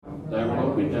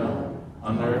be done,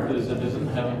 on earth as it is in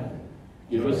heaven.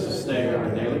 Give us this day our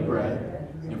daily bread,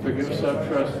 and forgive us our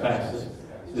trespasses,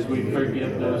 as we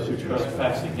forgive those who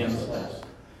trespass against us.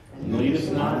 And lead us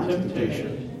not into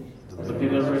temptation, but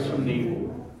deliver us from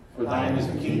evil. For thine is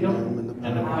the kingdom,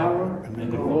 and the power,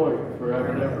 and the glory, forever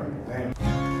and ever. Amen.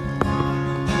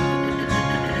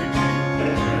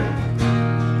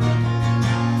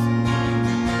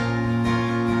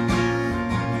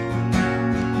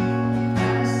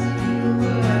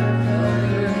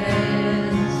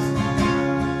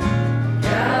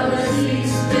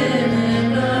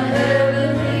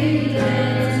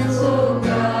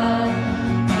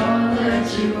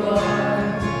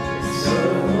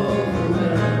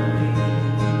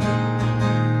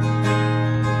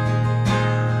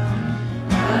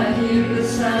 I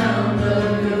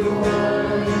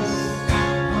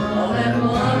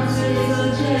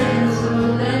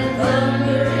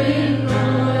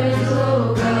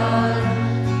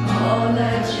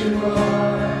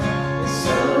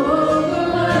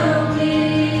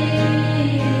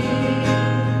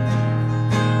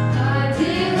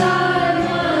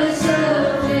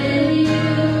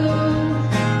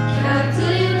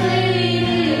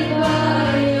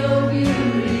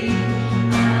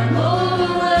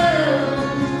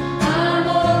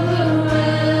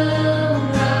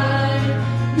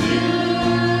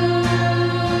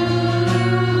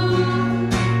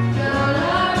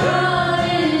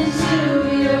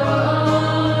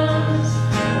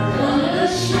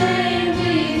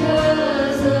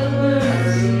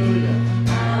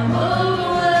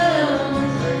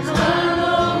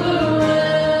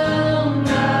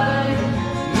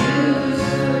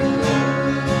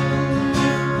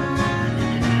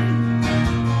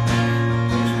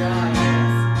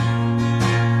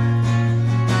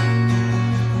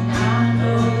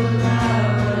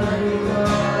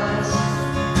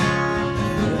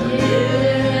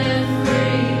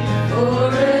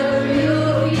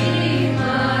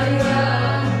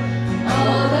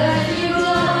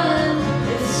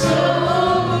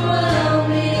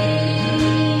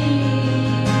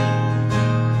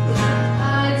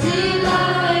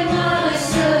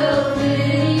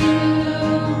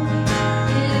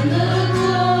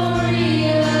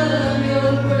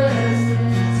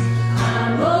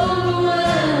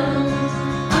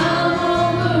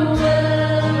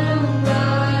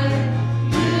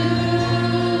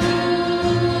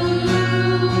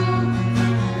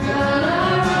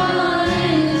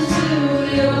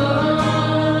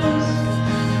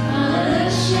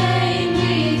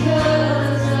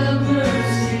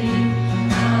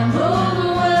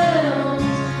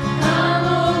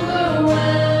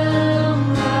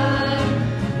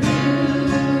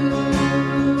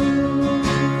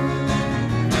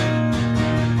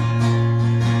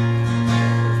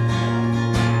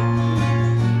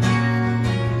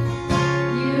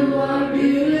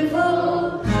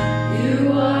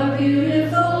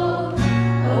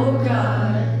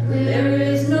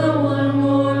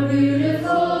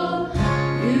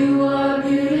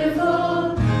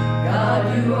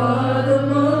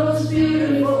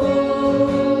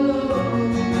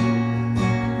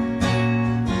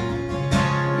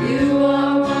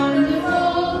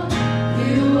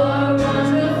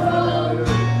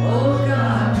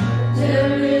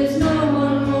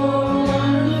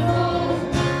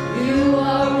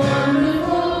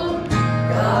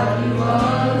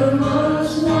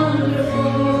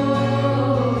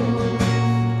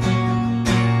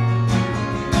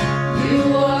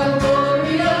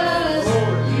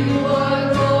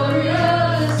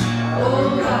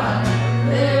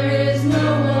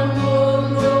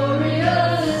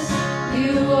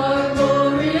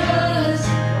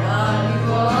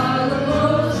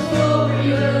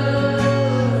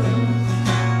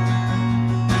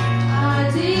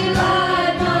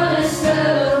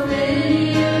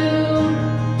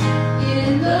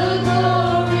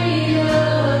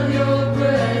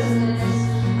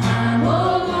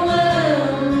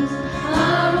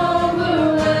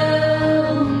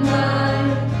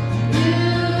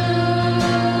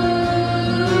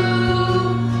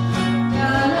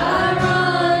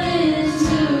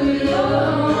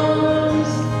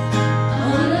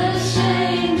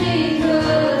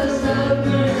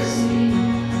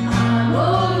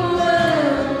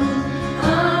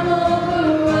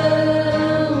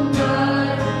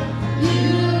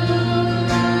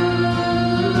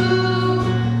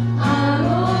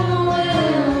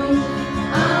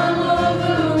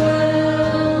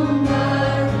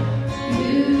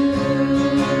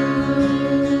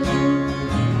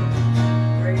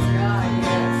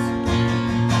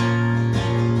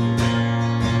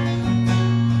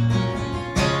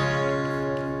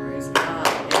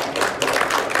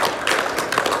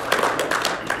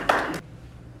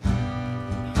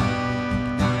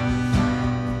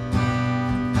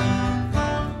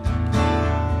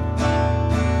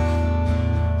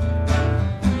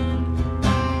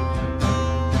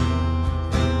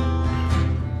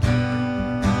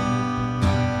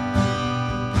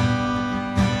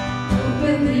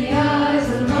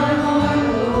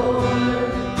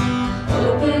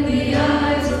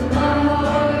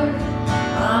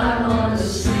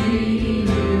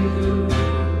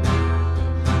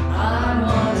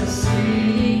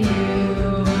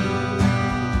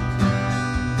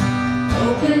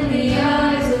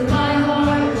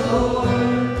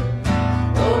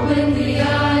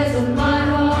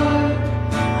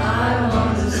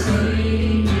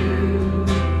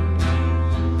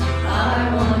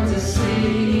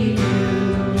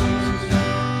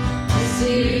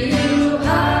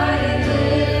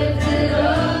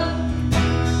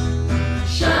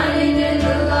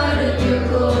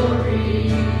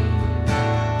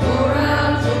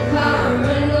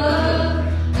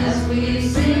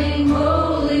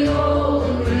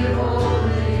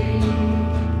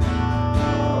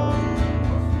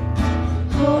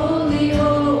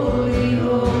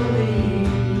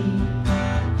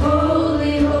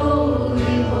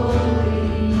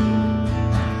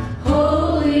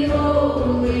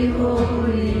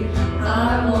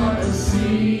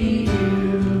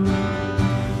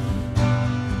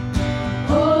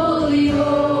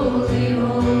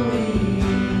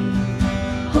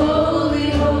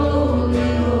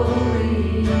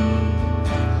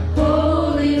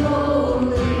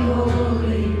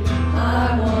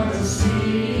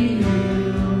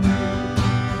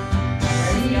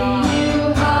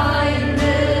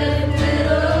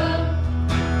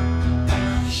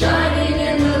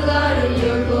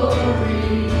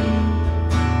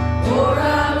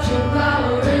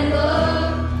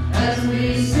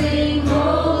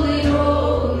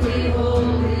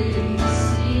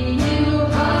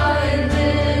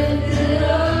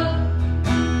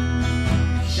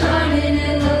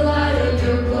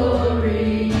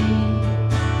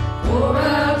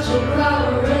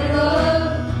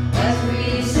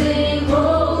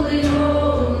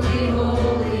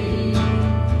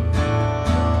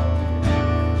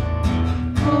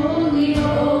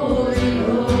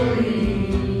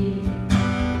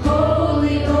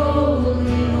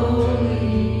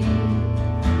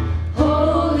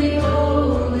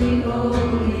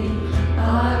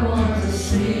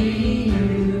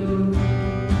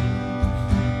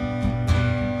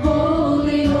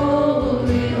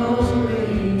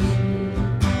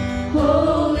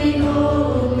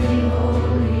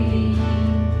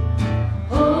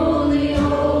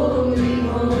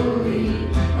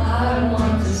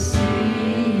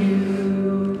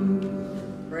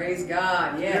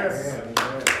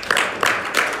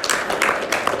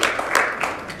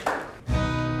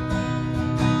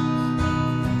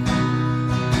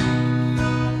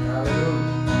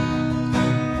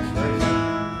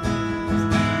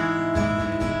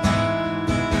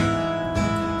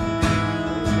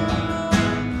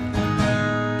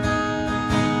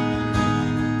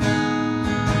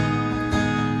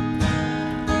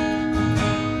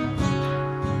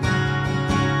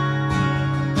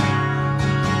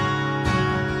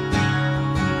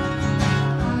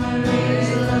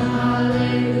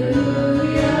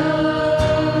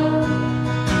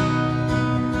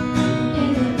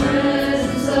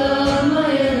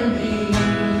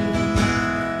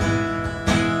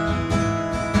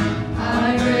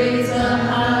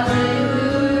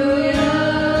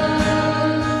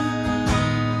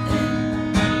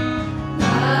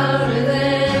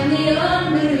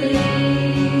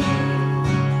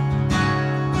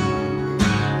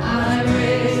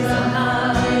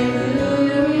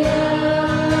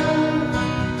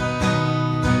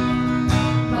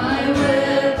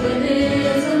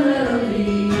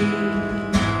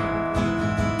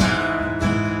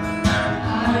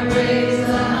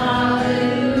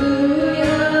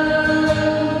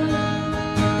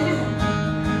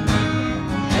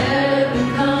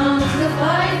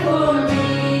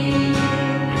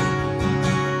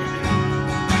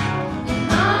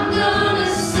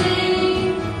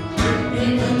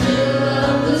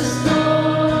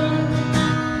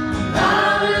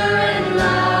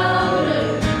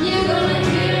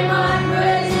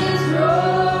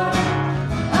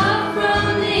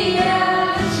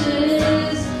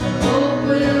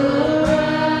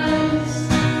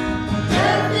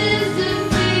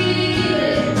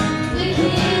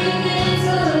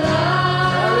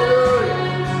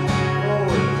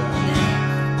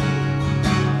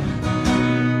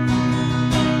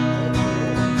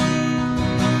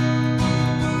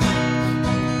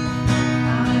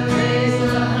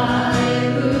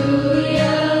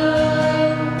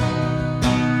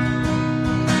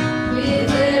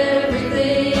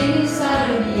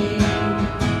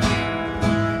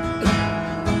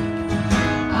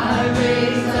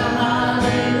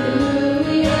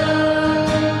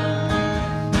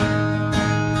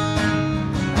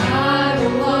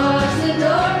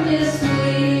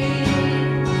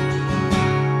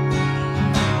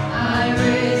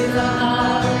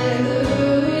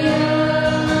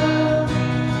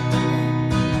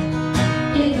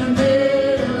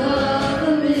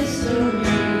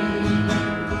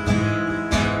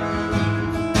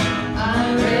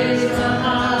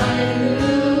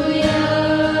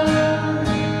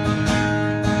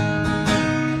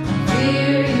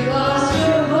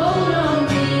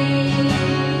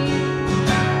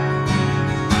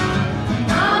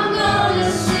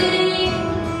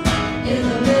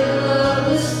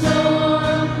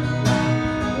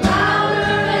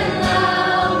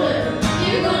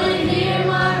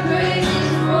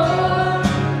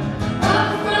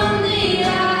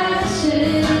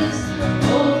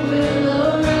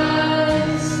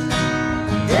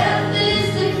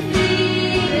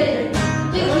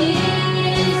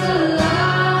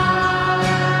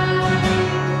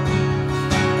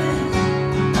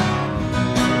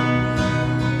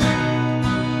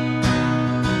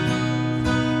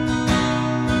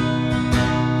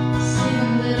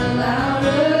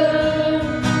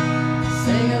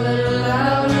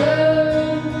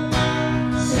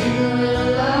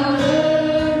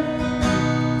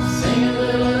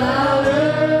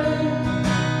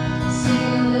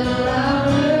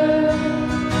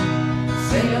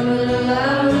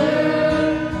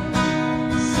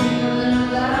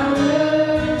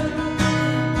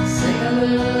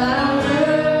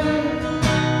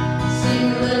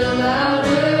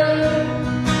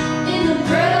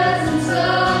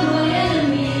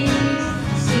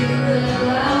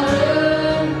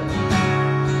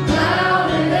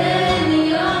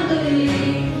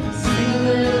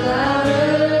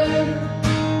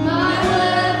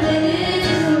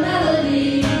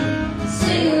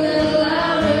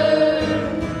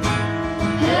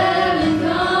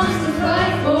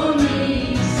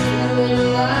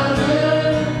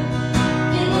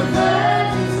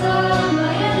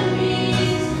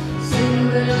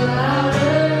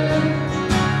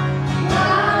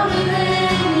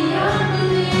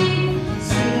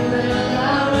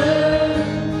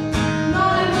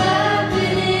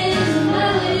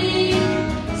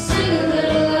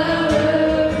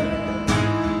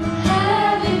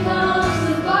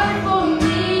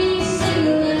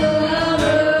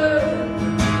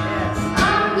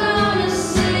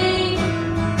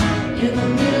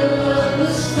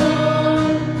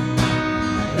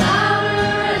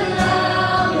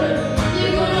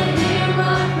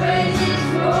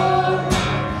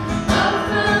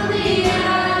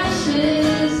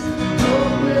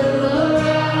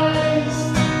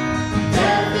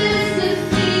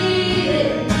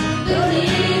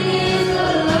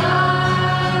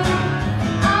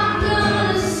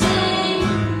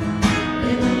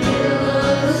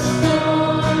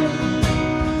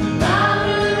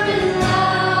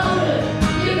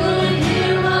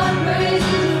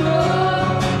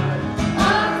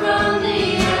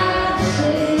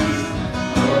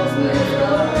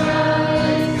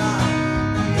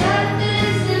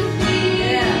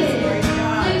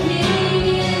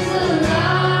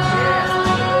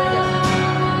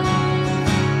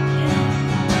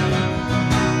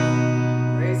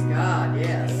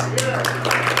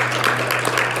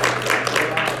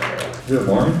Good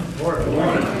morning. Good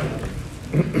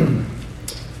morning.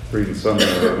 Reading some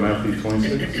of Matthew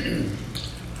 26.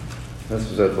 This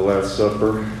was at the Last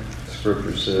Supper.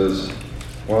 Scripture says,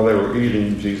 while they were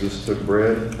eating, Jesus took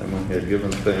bread, and when he had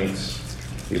given thanks,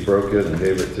 he broke it and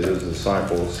gave it to his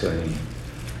disciples, saying,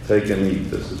 take and eat,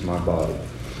 this is my body.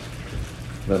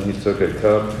 Then he took a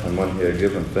cup, and when he had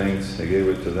given thanks, he gave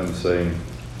it to them, saying,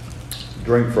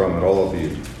 drink from it, all of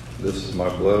you. This is my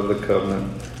blood of the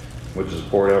covenant, which is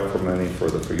poured out for many for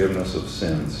the forgiveness of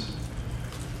sins.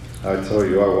 I tell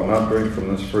you, I will not drink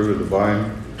from this fruit of the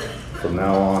vine from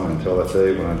now on until that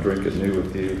day when I drink it new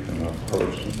with you in my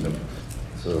Father's kingdom.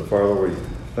 So, Father, we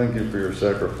thank you for your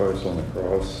sacrifice on the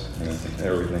cross and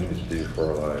everything that you do for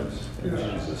our lives. In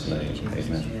Jesus' name,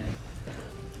 amen.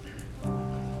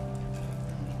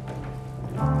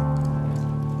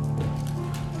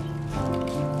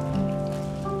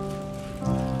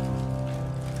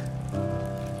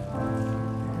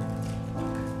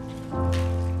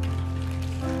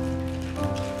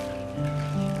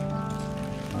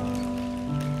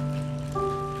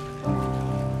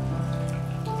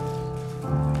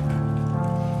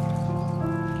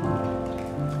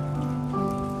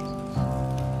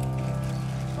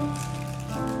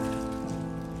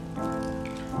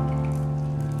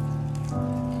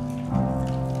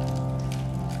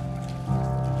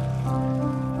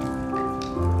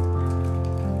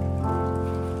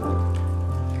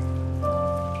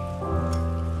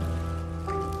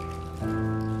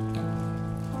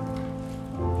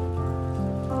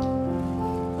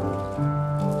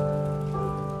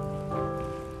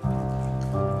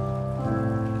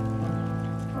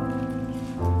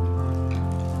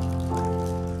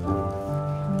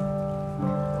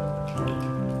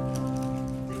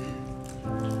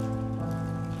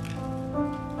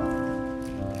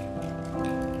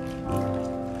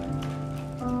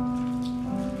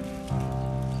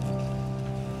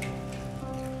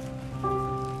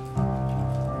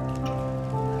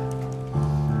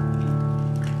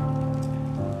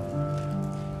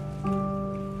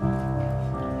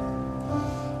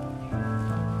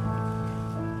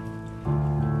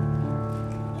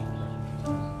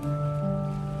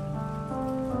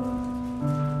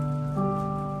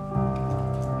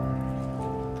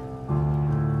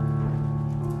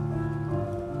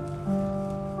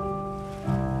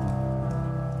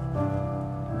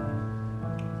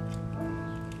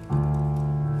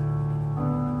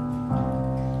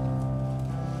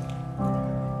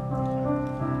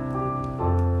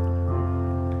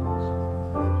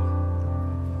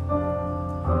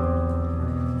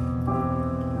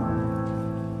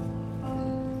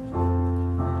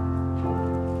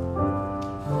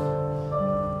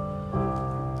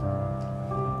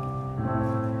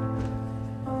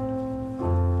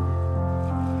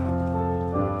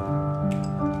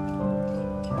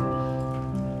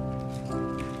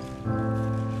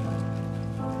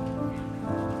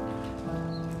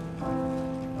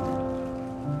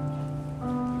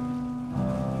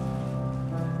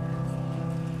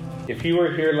 If you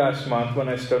were here last month when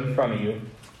I stood in front of you,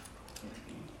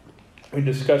 we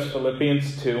discussed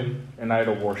Philippians 2 and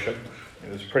idol worship. It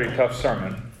was a pretty tough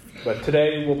sermon, but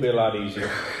today will be a lot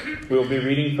easier. We will be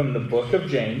reading from the book of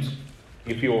James.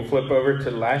 If you will flip over to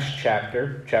the last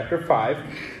chapter, chapter 5,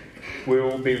 we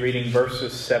will be reading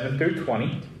verses 7 through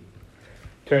 20.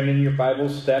 Turn in your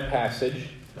Bibles to that passage,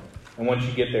 and once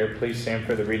you get there, please stand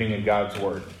for the reading of God's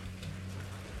Word.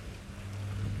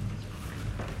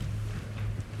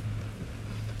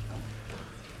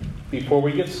 Before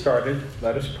we get started,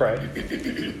 let us pray.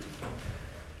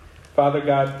 Father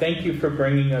God, thank you for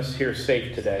bringing us here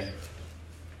safe today.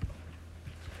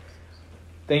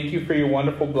 Thank you for your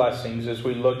wonderful blessings as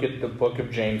we look at the book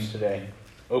of James today.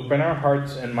 Open our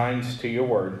hearts and minds to your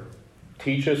word.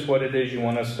 Teach us what it is you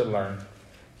want us to learn.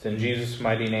 It's in Jesus'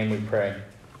 mighty name we pray.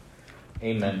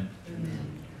 Amen.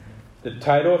 Amen. The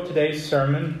title of today's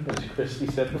sermon, as Christy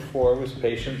said before, was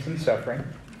Patience and Suffering.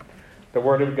 The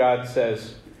Word of God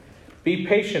says, "Be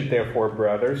patient, therefore,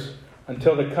 brothers,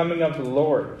 until the coming of the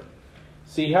Lord.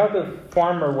 See how the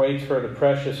farmer waits for the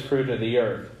precious fruit of the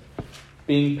earth,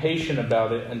 being patient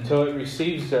about it until it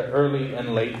receives the early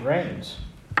and late rains.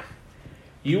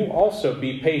 You also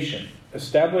be patient.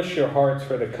 Establish your hearts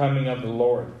for the coming of the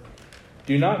Lord.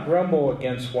 Do not grumble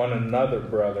against one another,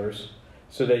 brothers,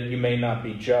 so that you may not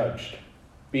be judged.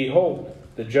 Behold,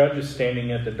 the judge is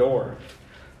standing at the door.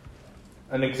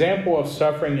 An example of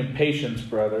suffering and patience,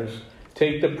 brothers,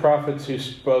 take the prophets who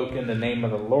spoke in the name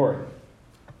of the Lord.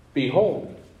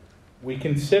 Behold, we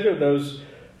consider those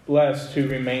blessed who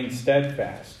remain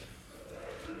steadfast.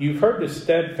 You've heard the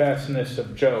steadfastness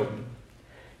of Job,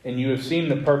 and you have seen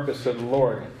the purpose of the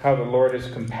Lord, how the Lord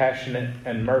is compassionate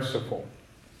and merciful.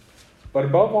 But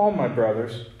above all, my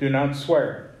brothers, do not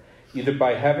swear, either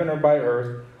by heaven or by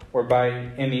earth or by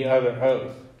any other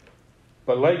oath.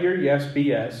 But let your yes be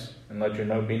yes, and let your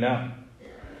no be no,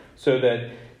 so that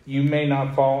you may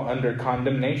not fall under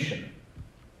condemnation.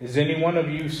 Is any one of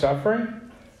you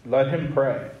suffering? Let him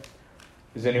pray.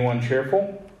 Is anyone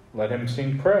cheerful? Let him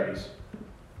sing praise.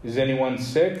 Is anyone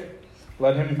sick?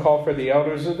 Let him call for the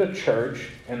elders of the church,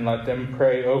 and let them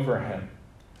pray over him,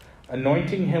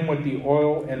 anointing him with the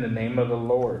oil in the name of the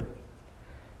Lord.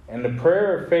 And the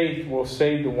prayer of faith will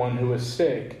save the one who is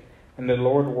sick, and the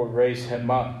Lord will raise him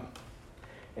up.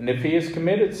 And if he has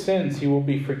committed sins, he will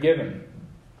be forgiven.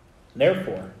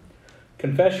 Therefore,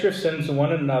 confess your sins to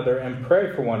one another and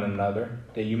pray for one another,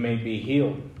 that you may be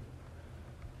healed.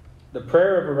 The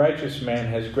prayer of a righteous man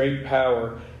has great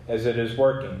power as it is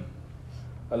working.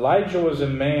 Elijah was a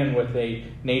man with a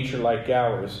nature like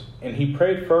ours, and he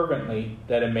prayed fervently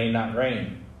that it may not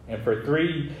rain. And for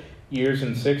 3 years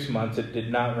and 6 months it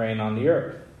did not rain on the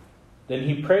earth. Then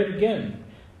he prayed again.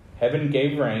 Heaven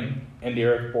gave rain, and the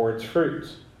earth bore its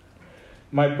fruits.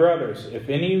 My brothers, if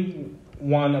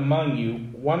anyone among you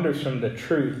wanders from the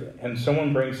truth, and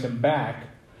someone brings him back,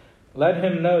 let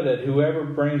him know that whoever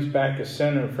brings back a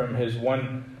sinner from his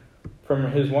wandering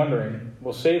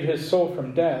will save his soul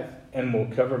from death and will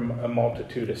cover a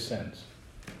multitude of sins."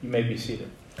 You may be seated.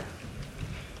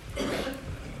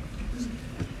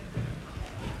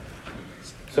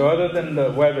 So other than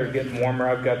the weather getting warmer,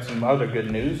 I've got some other good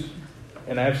news,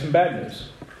 and I have some bad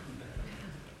news.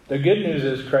 The good news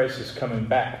is Christ is coming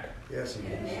back. Yes, he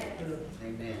is.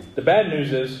 Amen. The bad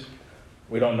news is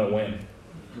we don't know when.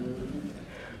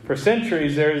 For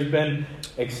centuries, there has been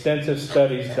extensive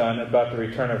studies done about the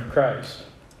return of Christ.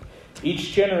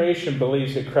 Each generation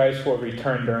believes that Christ will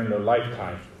return during their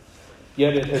lifetime,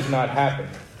 yet it has not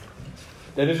happened.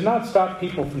 That has not stopped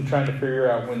people from trying to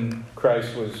figure out when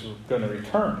Christ was going to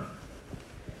return.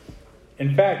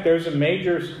 In fact, there's a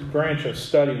major branch of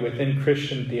study within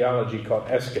Christian theology called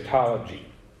eschatology.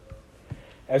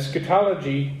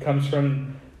 Eschatology comes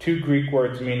from 2 Greek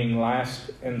words meaning last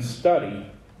and study.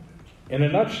 In a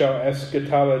nutshell,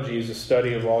 eschatology is a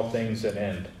study of all things that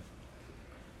end.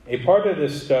 A part of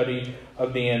this study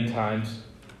of the end times,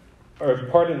 or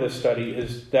part of this study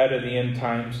is that of the end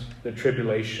times, the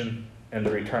tribulation, and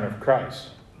the return of Christ.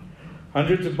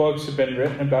 Hundreds of books have been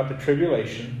written about the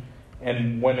tribulation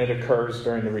and when it occurs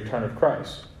during the return of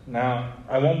Christ. Now,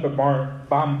 I won't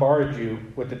bombard you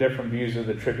with the different views of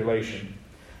the tribulation.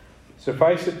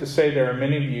 Suffice it to say there are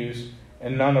many views,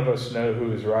 and none of us know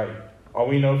who is right. All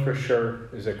we know for sure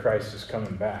is that Christ is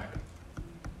coming back.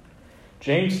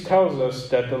 James tells us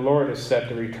that the Lord is set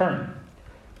to return.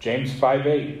 James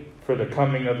 5:8, for the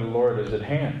coming of the Lord is at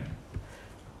hand.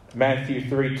 Matthew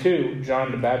 3:2, John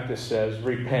the Baptist says,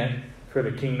 repent, for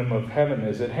the kingdom of heaven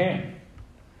is at hand.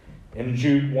 In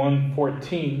Jude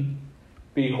 1:14,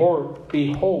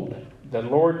 behold, the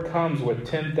Lord comes with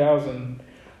 10,000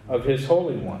 of his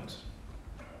holy ones.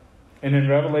 And in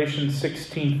Revelation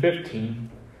 16:15,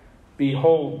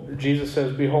 behold, Jesus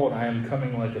says, "Behold, I am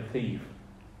coming like a thief."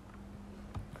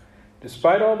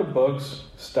 Despite all the books,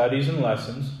 studies, and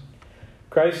lessons,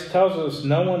 Christ tells us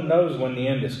no one knows when the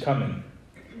end is coming.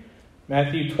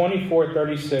 Matthew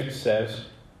 24:36 says,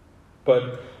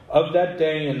 "But of that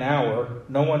day and hour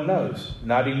no one knows,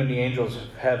 not even the angels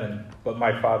of heaven, but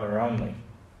my Father only."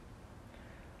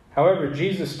 However,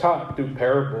 Jesus taught through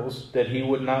parables that he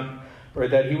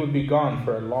would be gone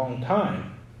for a long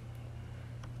time.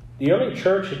 The early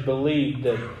church had believed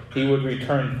that he would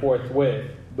return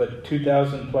forthwith, but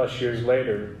 2,000 plus years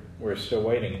later, we're still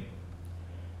waiting.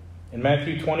 In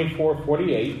Matthew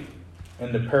 24:48,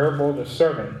 in the parable of the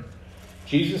servant,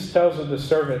 Jesus tells of the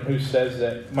servant who says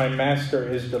that my master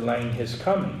is delaying his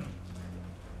coming.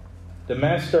 The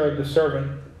master of the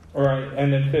servant,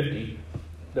 and in 50,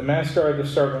 the master of the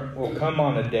servant will come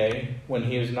on a day when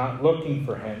he is not looking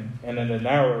for him, and in an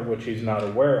hour which he is not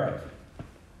aware of.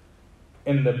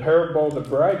 In the parable of the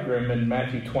bridegroom in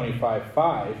Matthew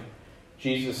 25:5,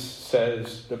 Jesus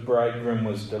says the bridegroom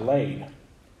was delayed.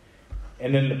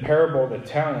 And in the parable of the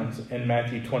talents in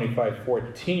Matthew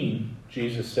 25:14,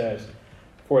 Jesus says,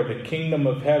 "For the kingdom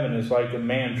of heaven is like a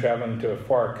man traveling to a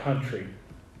far country."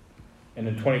 And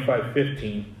in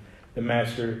 25:15, the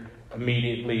master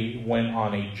immediately went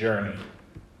on a journey.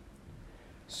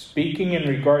 Speaking in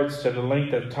regards to the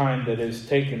length of time that is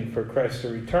taken for Christ to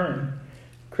return,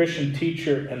 Christian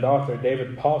teacher and author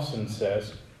David Paulson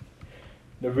says,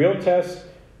 "The real test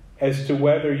as to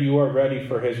whether you are ready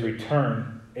for his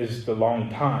return is the long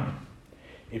time.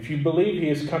 If you believe he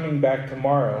is coming back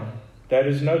tomorrow, that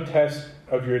is no test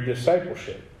of your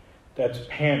discipleship. That's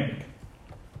panic.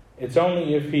 It's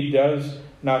only if he does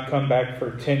not come back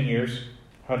for 10 years,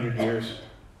 100 years,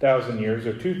 1,000 years,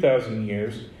 or 2,000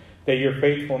 years that your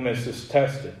faithfulness is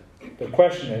tested. The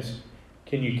question is,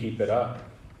 can you keep it up?"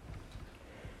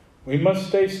 We must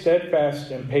stay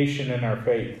steadfast and patient in our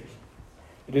faith.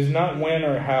 It is not when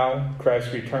or how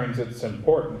Christ returns that's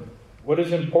important. What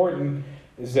is important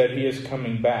is that he is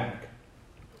coming back.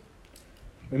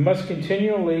 We must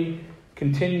continue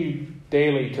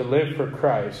daily to live for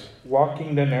Christ,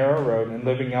 walking the narrow road and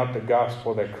living out the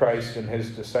gospel that Christ and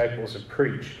his disciples have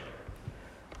preached.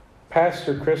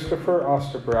 Pastor Christopher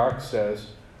Osterbrock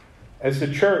says, "As the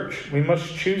church, we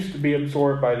must choose to be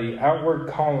absorbed by the outward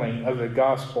calling of the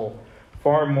gospel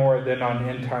far more than on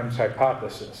end times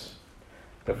hypothesis.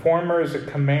 The former is a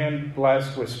command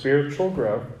blessed with spiritual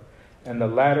growth, and the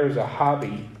latter is a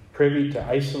hobby privy to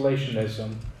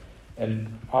isolationism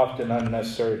and often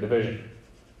unnecessary division.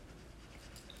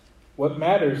 What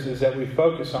matters is that we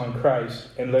focus on Christ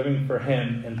and living for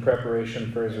him in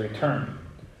preparation for his return."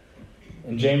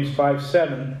 In James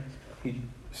 5:7, he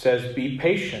says, "Be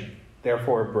patient,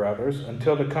 therefore, brothers,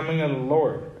 until the coming of the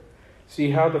Lord. See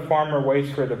how the farmer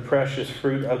waits for the precious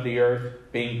fruit of the earth,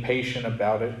 being patient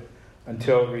about it,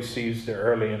 until it receives the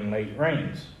early and late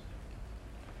rains."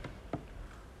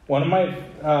 One of my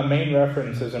main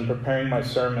references in preparing my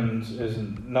sermons is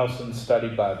Nelson's Study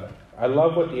Bible. I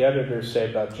love what the editors say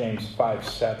about James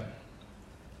 5:7.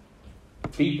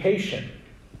 Be patient.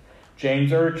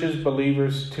 James urges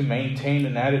believers to maintain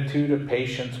an attitude of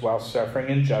patience while suffering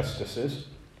injustices,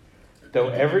 though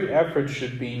every effort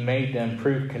should be made to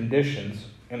improve conditions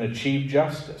and achieve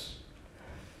justice.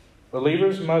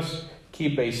 Believers must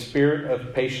keep a spirit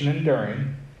of patient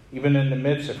enduring, even in the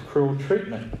midst of cruel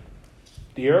treatment.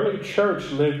 The early church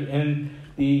lived in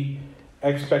the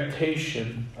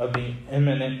expectation of the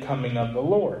imminent coming of the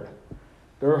Lord.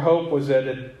 Their hope was that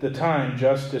at the time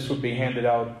justice would be handed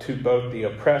out to both the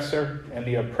oppressor and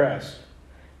the oppressed.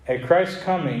 At Christ's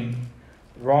coming,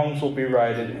 wrongs will be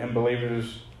righted and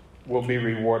believers will be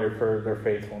rewarded for their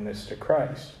faithfulness to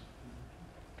Christ.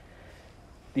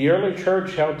 The early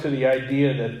church held to the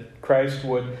idea that Christ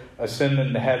would ascend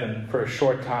into heaven for a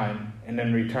short time and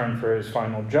then return for his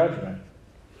final judgment.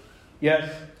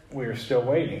 Yet, we are still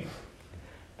waiting.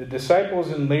 The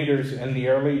disciples and leaders in the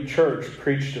early church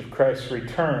preached of Christ's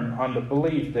return on the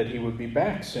belief that he would be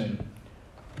back soon,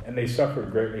 and they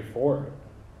suffered greatly for it.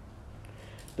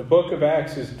 The book of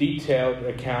Acts is detailed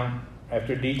account of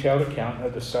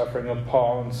the suffering of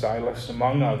Paul and Silas,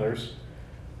 among others,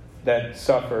 that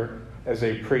suffered as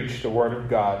they preached the word of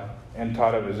God and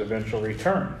taught of his eventual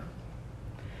return.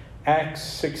 Acts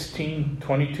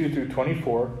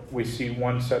 16:22-24, we see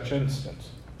one such instance.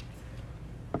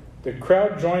 The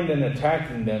crowd joined in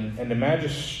attacking them, and the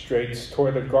magistrates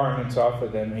tore the garments off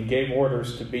of them and gave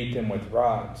orders to beat them with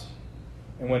rods.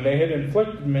 And when they had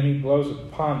inflicted many blows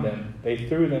upon them, they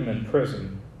threw them in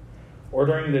prison,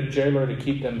 ordering the jailer to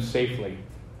keep them safely.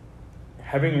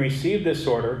 Having received this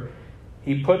order,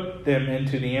 He put them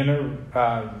into the inner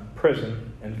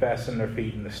prison and fastened their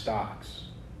feet in the stocks.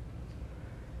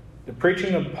 The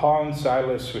preaching of Paul and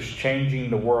Silas was changing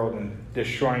the world and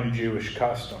destroying Jewish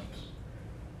customs.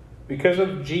 Because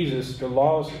of Jesus, the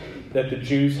laws that the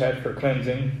Jews had for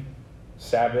cleansing,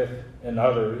 Sabbath, and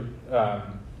other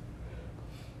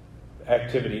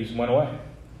activities went away.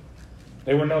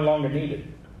 They were no longer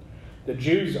needed. The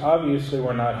Jews obviously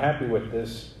were not happy with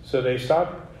this, so they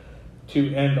sought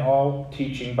to end all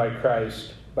teaching by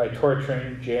Christ by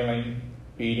torturing, jailing,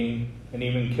 beating, and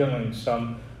even killing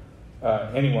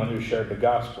anyone who shared the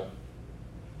gospel.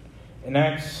 In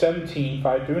Acts 17,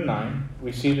 5-9,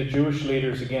 we see the Jewish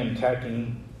leaders again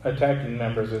attacking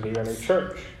members of the early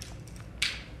church.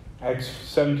 Acts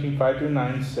 17,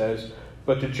 5-9 says,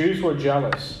 "But the Jews were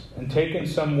jealous, and taking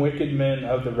some wicked men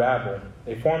of the rabble,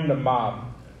 they formed a mob,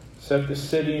 set the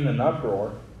city in an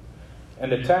uproar,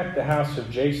 and attacked the house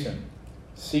of Jason,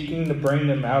 seeking to bring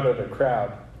them out of the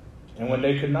crowd. And when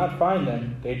they could not find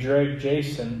them, they dragged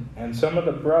Jason and some of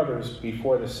the brothers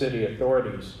before the city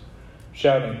authorities,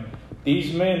 shouting,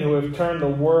 'These men who have turned the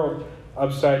world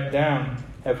upside down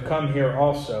have come here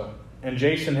also, and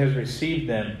Jason has received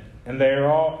them, and they are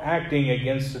all acting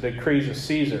against the decrees of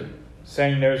Caesar,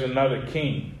 saying there's another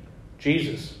king,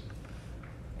 Jesus.'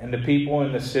 And the people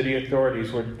and the city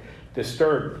authorities were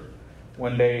disturbed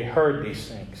when they heard these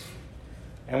things.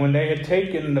 And when they had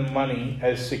taken the money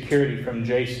as security from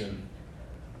Jason,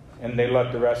 and they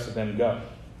let the rest of them go.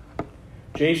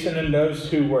 Jason and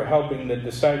those who were helping the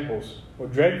disciples were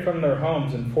dragged from their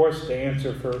homes and forced to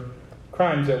answer for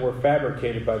crimes that were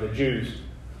fabricated by the Jews,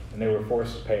 and they were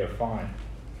forced to pay a fine.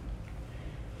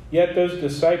 Yet those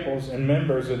disciples and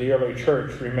members of the early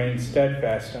church remained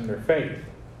steadfast in their faith.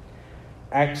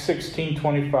 Acts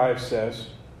 16:25 says,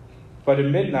 "But at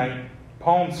midnight,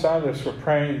 Paul and Silas were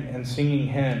praying and singing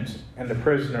hymns, and the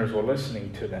prisoners were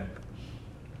listening to them."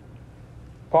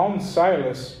 Paul and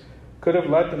Silas could have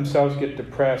let themselves get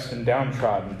depressed and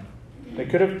downtrodden. They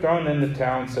could have thrown in the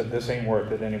towel and said, "This ain't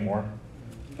worth it anymore."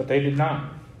 But they did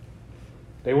not.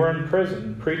 They were in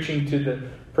prison, preaching to the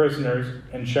prisoners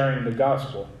and sharing the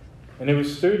gospel. And it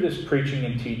was through this preaching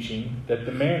and teaching that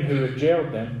the man who had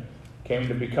jailed them came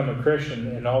to become a Christian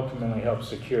and ultimately helped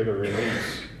secure the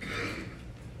release.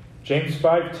 James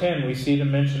 5:10, we see the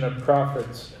mention of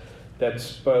prophets that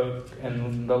spoke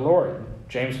in the Lord.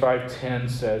 James 5:10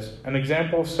 says, "An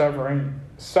example of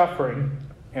suffering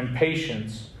and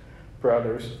patience,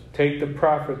 brothers, take the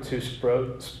prophets who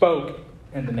spoke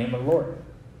in the name of the Lord."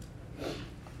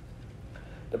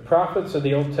 The prophets of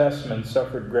the Old Testament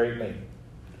suffered greatly.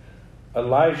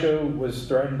 Elijah was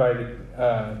threatened by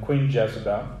the Queen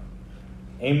Jezebel.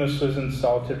 Amos was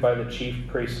insulted by the chief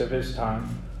priests of his time.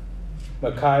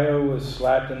 Micaiah was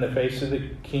slapped in the face of the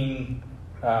king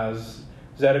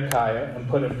Zedekiah and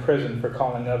put in prison for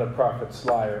calling other prophets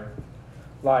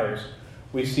liars.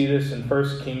 We see this in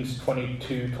 1 Kings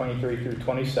 22, 23 through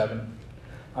 27.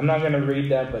 I'm not going to read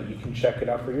that, but you can check it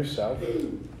out for yourself.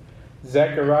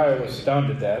 Zechariah was stoned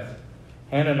to death.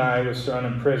 Hananiah was thrown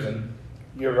in prison.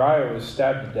 Uriah was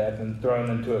stabbed to death and thrown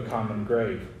into a common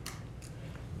grave.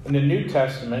 In the New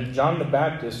Testament, John the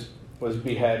Baptist was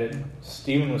beheaded.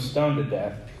 Stephen was stoned to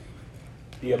death.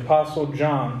 The Apostle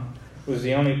John was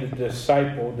the only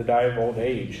disciple to die of old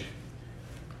age.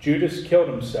 Judas killed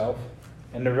himself,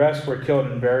 and the rest were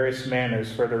killed in various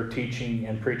manners for their teaching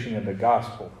and preaching of the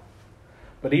gospel.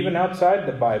 But even outside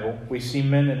the Bible, we see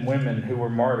men and women who were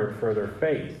martyred for their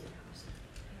faith.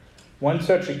 One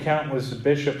such account was the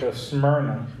bishop of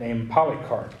Smyrna named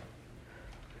Polycarp,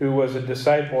 who was a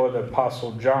disciple of the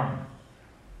Apostle John.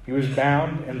 He was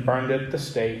bound and burned at the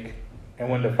stake, and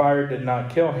when the fire did not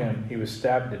kill him, he was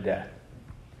stabbed to death.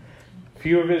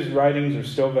 Few of his writings are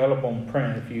still available in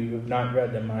print. If you have not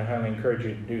read them, I highly encourage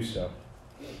you to do so.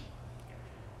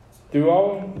 Through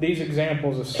all these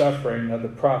examples of suffering of the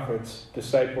prophets,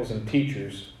 disciples, and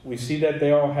teachers, we see that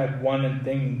they all had one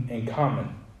thing in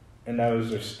common, and that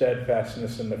was their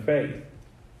steadfastness in the faith.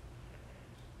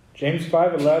 James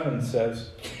 5:11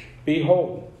 says,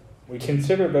 "Behold, we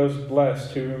consider those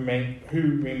blessed who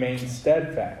remain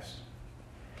steadfast.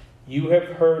 You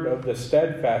have heard of the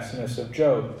steadfastness of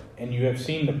Job, and you have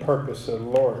seen the purpose of the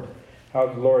Lord, how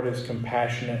the Lord is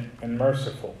compassionate and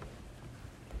merciful."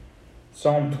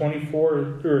 Psalm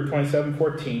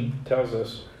 27:14 tells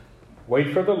us,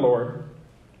 "Wait for the Lord,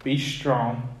 be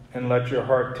strong, and let your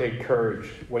heart take courage.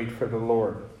 Wait for the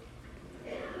Lord."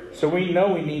 So we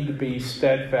know we need to be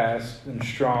steadfast and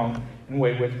strong and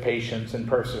wait with patience and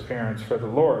perseverance for the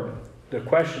Lord. The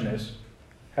question is,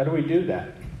 how do we do that?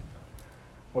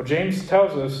 Well, James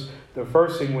tells us the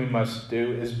first thing we must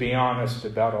do is be honest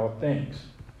about all things.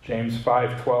 James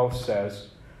 5:12 says,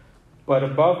 "But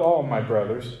above all, my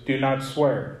brothers, do not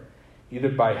swear, either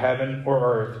by heaven or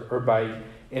earth or by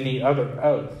any other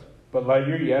oath, but let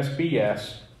your yes be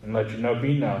yes, and let your no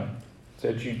be no,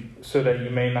 so that you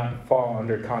may not fall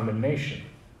under condemnation."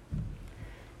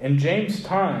 In James'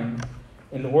 time,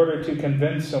 in order to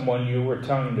convince someone you were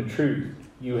telling the truth,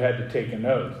 you had to take an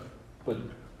oath, but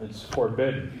it's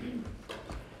forbidden.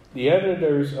 The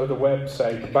editors of the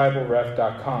website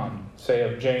BibleRef.com say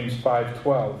of James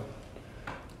 5:12,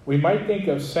 "We might think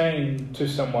of saying to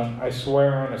someone, 'I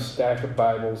swear on a stack of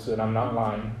Bibles that I'm not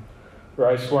lying,' or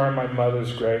 'I swear on my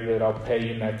mother's grave that I'll pay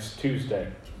you next Tuesday.'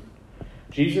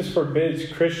 Jesus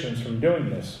forbids Christians from doing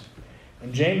this,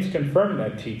 and James confirmed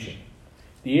that teaching.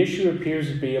 The issue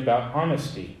appears to be about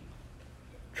honesty.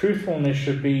 Truthfulness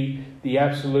should be the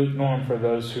absolute norm for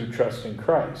those who trust in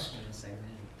Christ.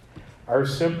 Our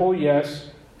simple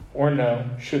yes or no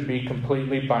should be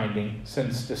completely binding,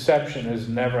 since deception is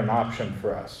never an option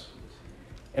for us.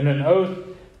 And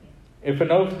if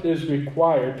an oath is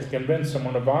required to convince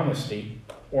someone of honesty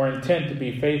or intent to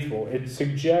be faithful, it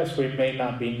suggests we may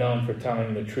not be known for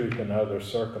telling the truth in other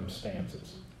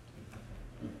circumstances.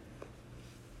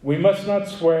 We must not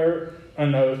swear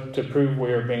an oath to prove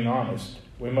we are being honest.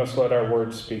 We must let our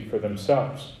words speak for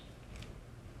themselves.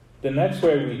 The next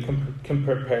way we can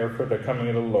prepare for the coming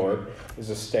of the Lord is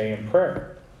to stay in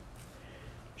prayer.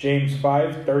 James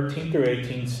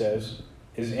 5:13-18 says,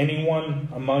 "Is anyone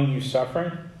among you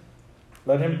suffering?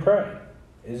 Let him pray.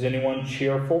 Is anyone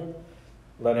cheerful?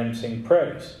 Let him sing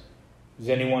praise. Is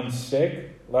anyone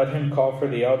sick? Let him call for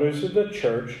the elders of the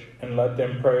church and let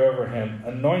them pray over him,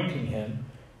 anointing him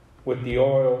with the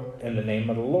oil in the name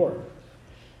of the Lord.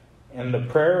 And the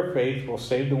prayer of faith will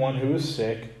save the one who is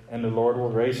sick, and the Lord will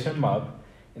raise him up,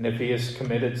 and if he has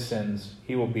committed sins,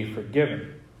 he will be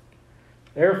forgiven.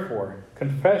 Therefore,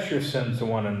 confess your sins to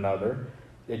one another,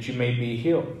 that you may be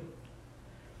healed.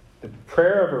 The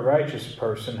prayer of a righteous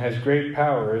person has great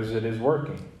power as it is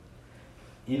working.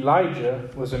 Elijah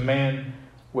was a man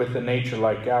with a nature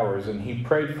like ours, and he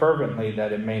prayed fervently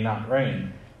that it may not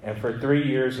rain. And for 3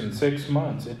 years and 6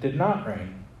 months it did not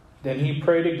rain. Then he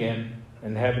prayed again,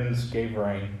 and heavens gave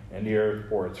rain, and the earth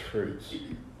bore its fruits."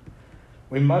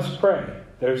 We must pray.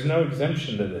 There is no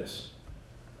exemption to this.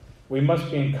 We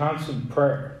must be in constant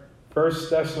prayer. 1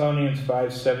 Thessalonians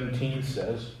 5:17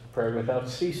 says, "Pray without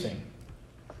ceasing."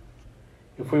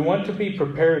 If we want to be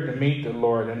prepared to meet the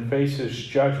Lord and face his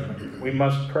judgment, we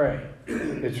must pray.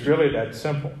 It's really that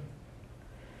simple.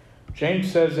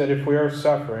 James says that if we are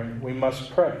suffering, we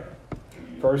must pray.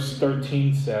 Verse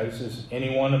 13 says, "Is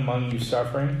anyone among you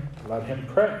suffering? Let him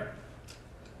pray."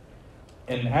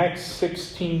 In Acts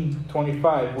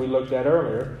 16:25, we looked at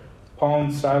earlier, Paul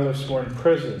and Silas were in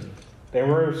prison. They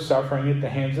were suffering at the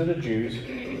hands of the Jews,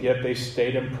 yet they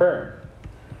stayed in prayer.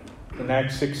 In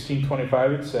Acts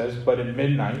 16:25 it says, "But at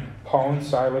midnight, Paul and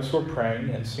Silas were praying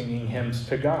and singing hymns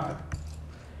to God."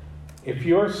 If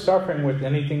you are suffering with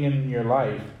anything in your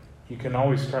life, you can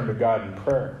always turn to God in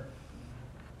prayer.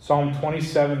 Psalm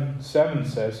 27:7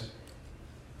 says,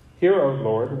 "Hear, O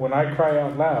Lord, when I cry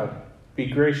out loud, be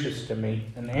gracious to me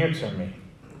and answer me."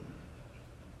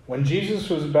 When Jesus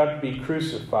was about to be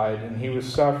crucified and he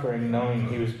was suffering, knowing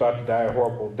he was about to die a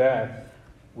horrible death,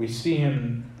 we see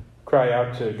him cry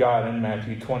out to God in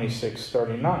Matthew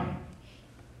 26:39.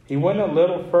 He went a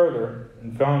little further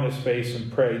and fell on his face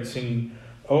and prayed, saying,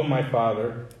 "O my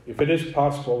Father, if it is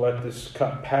possible, let this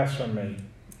cup pass from me.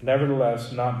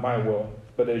 Nevertheless, not my will,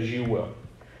 but as you will."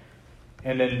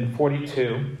 And in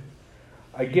 42,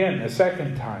 again, a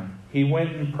second time, he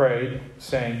went and prayed,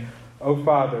 saying, "O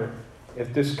Father,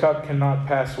 if this cup cannot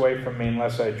pass away from me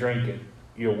unless I drink it,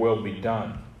 your will be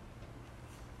done."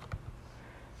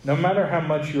 No matter how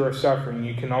much you are suffering,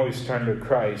 you can always turn to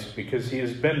Christ because he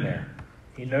has been there.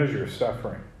 He knows you're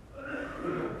suffering.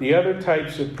 The other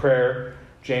types of prayer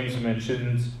James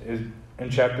mentions in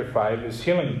chapter 5 is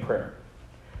healing prayer.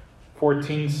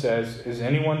 14 says, "Is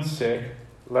anyone sick?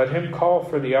 Let him call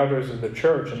for the elders of the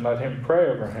church and let him pray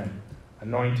over him,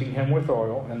 anointing him with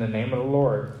oil in the name of the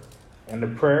Lord. And the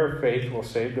prayer of faith will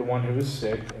save the one who is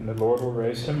sick, and the Lord will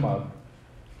raise him up.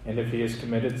 And if he has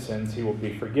committed sins, he will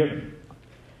be forgiven."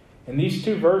 And these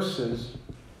two verses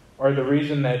are the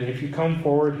reason that if you come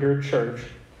forward here at church,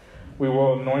 we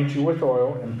will anoint you with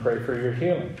oil and pray for your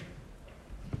healing.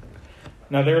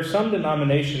 Now, there are some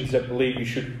denominations that believe you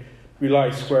should rely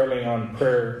squarely on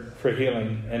prayer for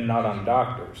healing and not on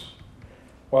doctors.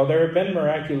 While there have been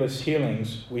miraculous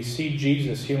healings, we see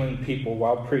Jesus healing people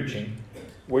while preaching.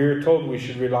 We are told we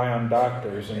should rely on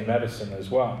doctors and medicine as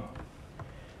well.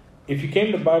 If you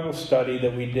came to Bible study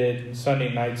that we did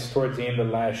Sunday nights towards the end of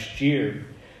last year,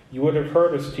 You would have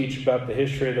heard us teach about the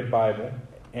history of the Bible,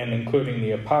 and including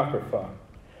the Apocrypha,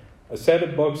 a set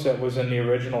of books that was in the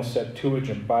original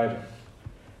Septuagint Bible,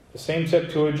 the same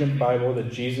Septuagint Bible that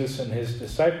Jesus and his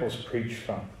disciples preached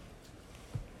from.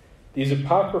 These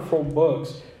apocryphal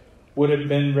books would have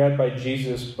been read by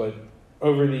Jesus, but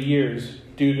over the years,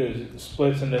 due to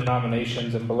splits in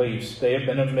denominations and beliefs, they have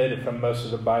been omitted from most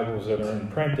of the Bibles that are in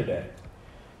print today.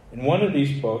 In one of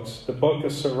these books, the book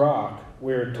of Sirach,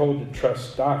 we are told to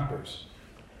trust doctors.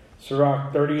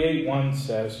 Sirach 38:1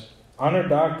 says, "Honor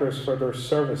doctors for their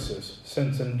services,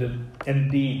 since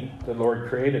indeed the Lord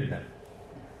created them."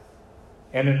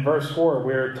 And in verse 4,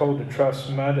 we are told to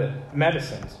trust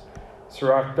medicines.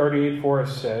 Sirach 38:4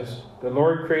 says, "The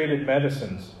Lord created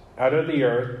medicines out of the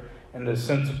earth, and the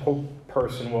sensible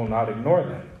person will not ignore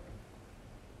them."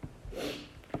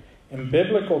 In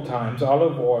biblical times,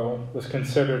 olive oil was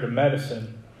considered a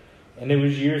medicine, and it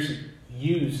was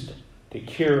used to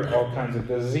cure all kinds of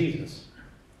diseases.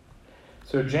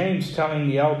 So James, telling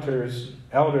the elders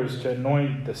to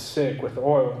anoint the sick with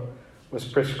oil, was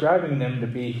prescribing them to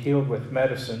be healed with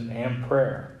medicine and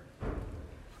prayer.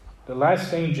 The last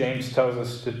thing James tells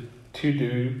us to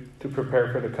do to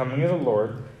prepare for the coming of the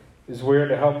Lord is we are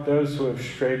to help those who have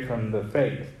strayed from the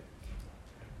faith.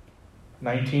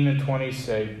 19 and 20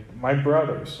 say, "My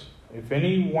brothers, if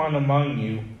anyone among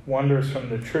you wanders from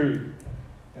the truth,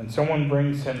 and someone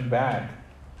brings him back,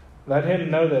 let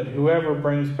him know that whoever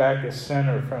brings back a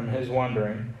sinner from his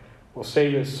wandering will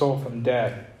save his soul from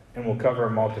death and will cover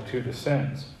a multitude of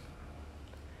sins."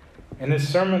 In his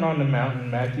Sermon on the Mount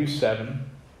in Matthew 7,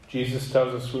 Jesus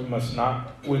tells us we must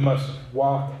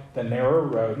walk the narrow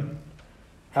road.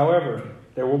 However,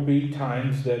 there will be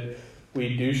times that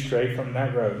we do stray from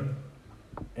that road,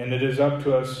 and it is up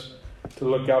to us to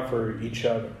look out for each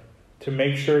other, to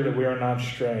make sure that we are not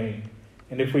straying.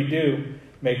 And if we do,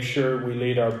 make sure we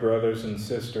lead our brothers and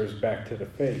sisters back to the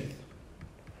faith.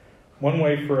 One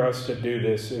way for us to do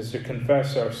this is to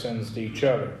confess our sins to each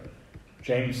other.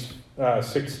 James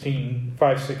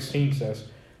 5:16 says,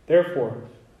 "Therefore,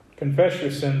 confess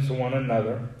your sins to one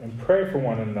another and pray for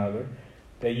one another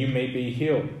that you may be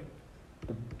healed.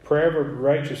 The prayer of a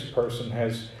righteous person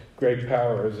has great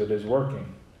power as it is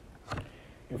working."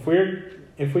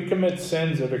 If we commit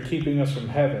sins that are keeping us from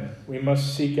heaven, we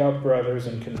must seek out brothers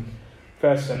and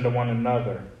confess them to one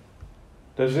another.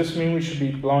 Does this mean we should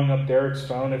be blowing up Derek's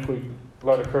phone if we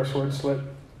let a curse word slip?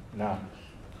 No.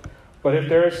 But if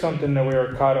there is something that we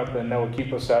are caught up in that will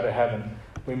keep us out of heaven,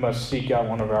 we must seek out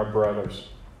one of our brothers.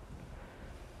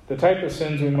 The type of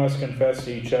sins we must confess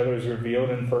to each other is revealed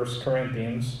in 1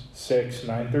 Corinthians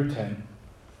 6:9-10.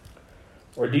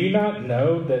 Or do you not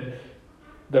know that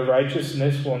the unrighteous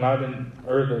will not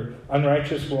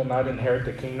inherit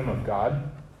the kingdom of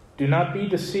God? Do not be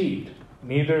deceived.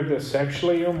 Neither the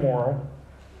sexually immoral,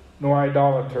 nor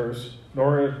idolaters,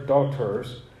 nor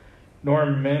adulterers, nor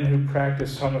men who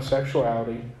practice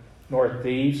homosexuality, nor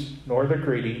thieves, nor the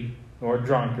greedy, nor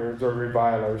drunkards or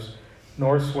revilers,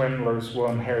 nor swindlers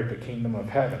will inherit the kingdom of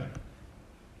heaven.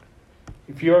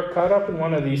 If you are caught up in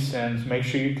one of these sins, make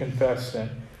sure you confess them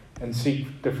and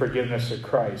seek the forgiveness of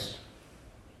Christ.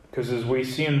 Because as we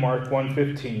see in Mark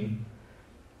 1:15,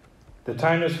 the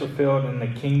time is fulfilled and the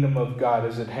kingdom of God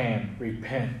is at hand.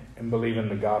 Repent and believe in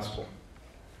the gospel.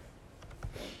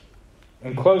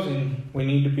 In closing, we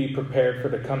need to be prepared for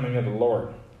the coming of the Lord.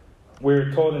 We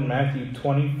are told in Matthew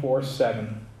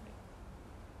 24:7,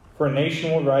 "For a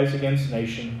nation will rise against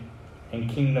nation, and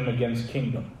kingdom against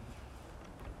kingdom."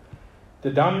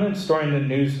 The dominant story in the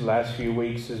news the last few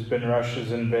weeks has been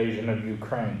Russia's invasion of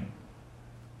Ukraine.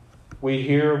 We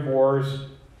hear of wars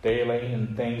daily,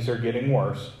 and things are getting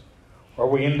worse. Are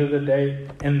we in the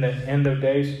end of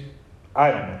days? I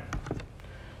don't know.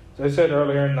 As I said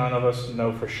earlier, none of us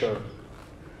know for sure.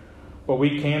 But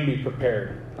we can be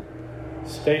prepared.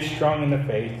 Stay strong in the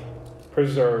faith,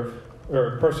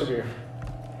 persevere,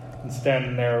 and stand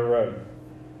in the narrow road.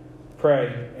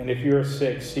 Pray, and if you are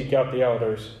sick, seek out the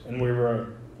elders, and we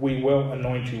will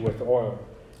anoint you with oil.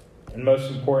 And most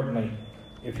importantly,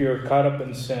 if you are caught up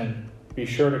in sin, be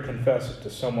sure to confess it to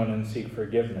someone and seek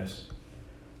forgiveness.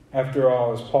 After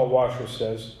all, as Paul Washer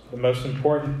says, the most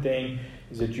important thing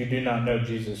is that you do not know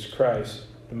Jesus Christ.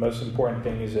 The most important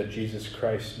thing is that Jesus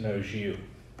Christ knows you.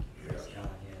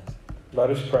 Let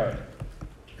us pray.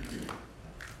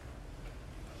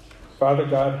 Father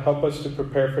God, help us to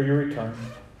prepare for your return.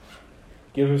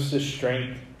 Give us the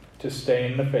strength to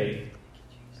stay in the faith,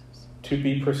 to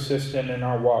be persistent in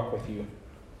our walk with you.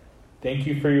 Thank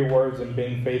you for your words and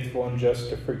being faithful and just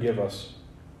to forgive us.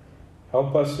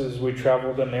 Help us as we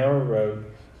travel the narrow road.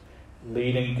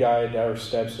 Lead and guide our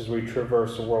steps as we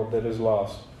traverse a world that is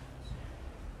lost.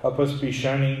 Help us be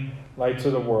shining lights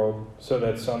of the world so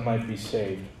that some might be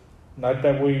saved. Not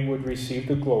that we would receive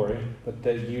the glory, but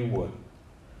that you would.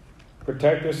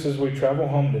 Protect us as we travel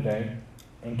home today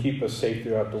and keep us safe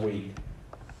throughout the week.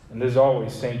 And as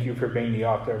always, thank you for being the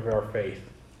author of our faith.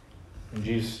 In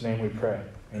Jesus' name we pray.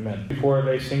 Amen. Before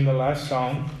they sing the last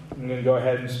song, I'm going to go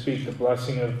ahead and speak the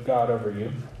blessing of God over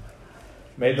you.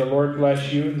 May the Lord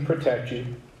bless you and protect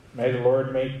you. May the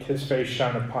Lord make his face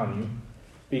shine upon you,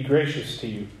 be gracious to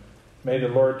you. May the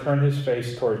Lord turn his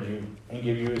face toward you and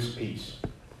give you his peace.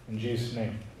 In Jesus'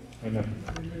 name,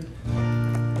 amen.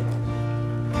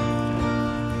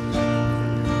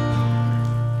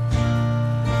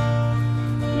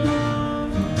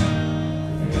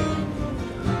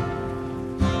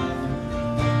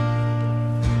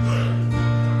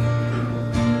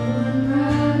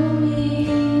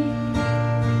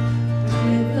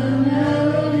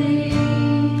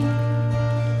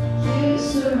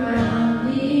 Surround